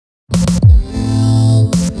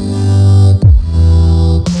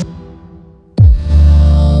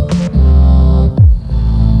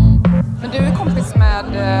Men du är kompis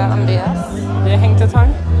med Andreas? Vi har hängt ett tag.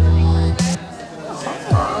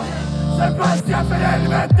 Sebastian, för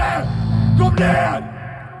helvete! Kom ner!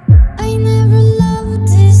 I never loved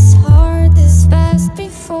this hard, this fast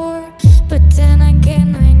before. But then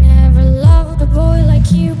again, I never loved a boy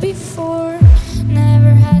like you before.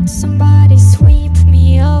 Never had somebody sweep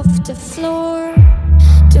me off the floor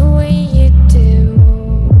the way you do.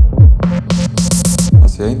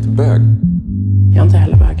 Alltså, jag är inte bög. Jag är inte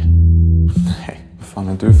heller bög. Nej, vad fan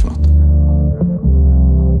är du för något?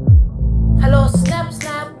 Hallå, snäpp.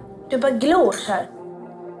 Du bara glor här.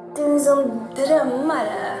 Du är en sån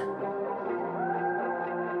drömmare.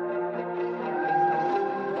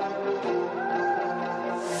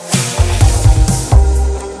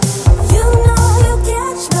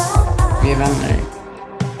 Vi är vänner.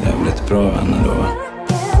 Det är väl ett bra vänner då, va?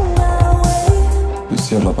 Du är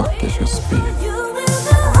så jävla vacker så jag spyr.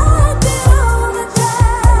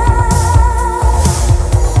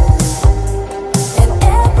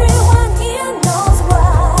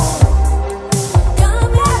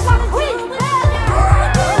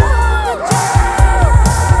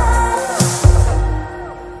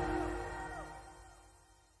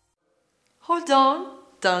 Hold on,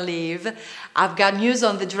 don't leave. I've got news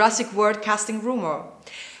on the Jurassic World casting rumor.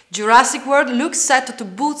 Jurassic World looks set to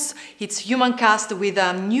boost its human cast with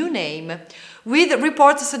a new name, with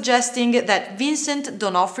reports suggesting that Vincent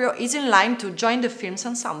D'Onofrio is in line to join the film's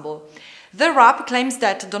ensemble. The Wrap claims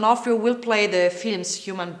that D'Onofrio will play the film's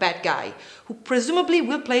human bad guy, who presumably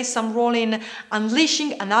will play some role in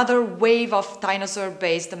unleashing another wave of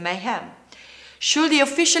dinosaur-based mayhem. Should he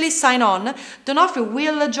officially sign on, D'Onofrio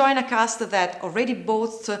will join a cast that already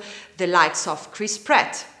boasts the likes of Chris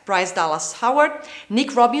Pratt, Bryce Dallas Howard,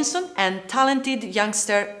 Nick Robinson, and talented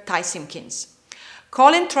youngster Ty Simpkins.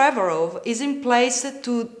 Colin Trevorrow is in place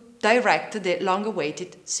to direct the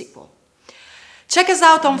long-awaited sequel. Check us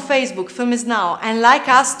out on Facebook, Film Is Now, and like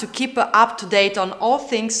us to keep up to date on all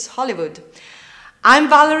things Hollywood. I'm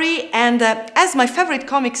Valerie, and as my favorite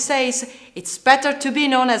comic says, it's better to be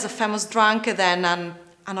known as a famous drunk than an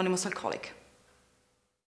anonymous alcoholic.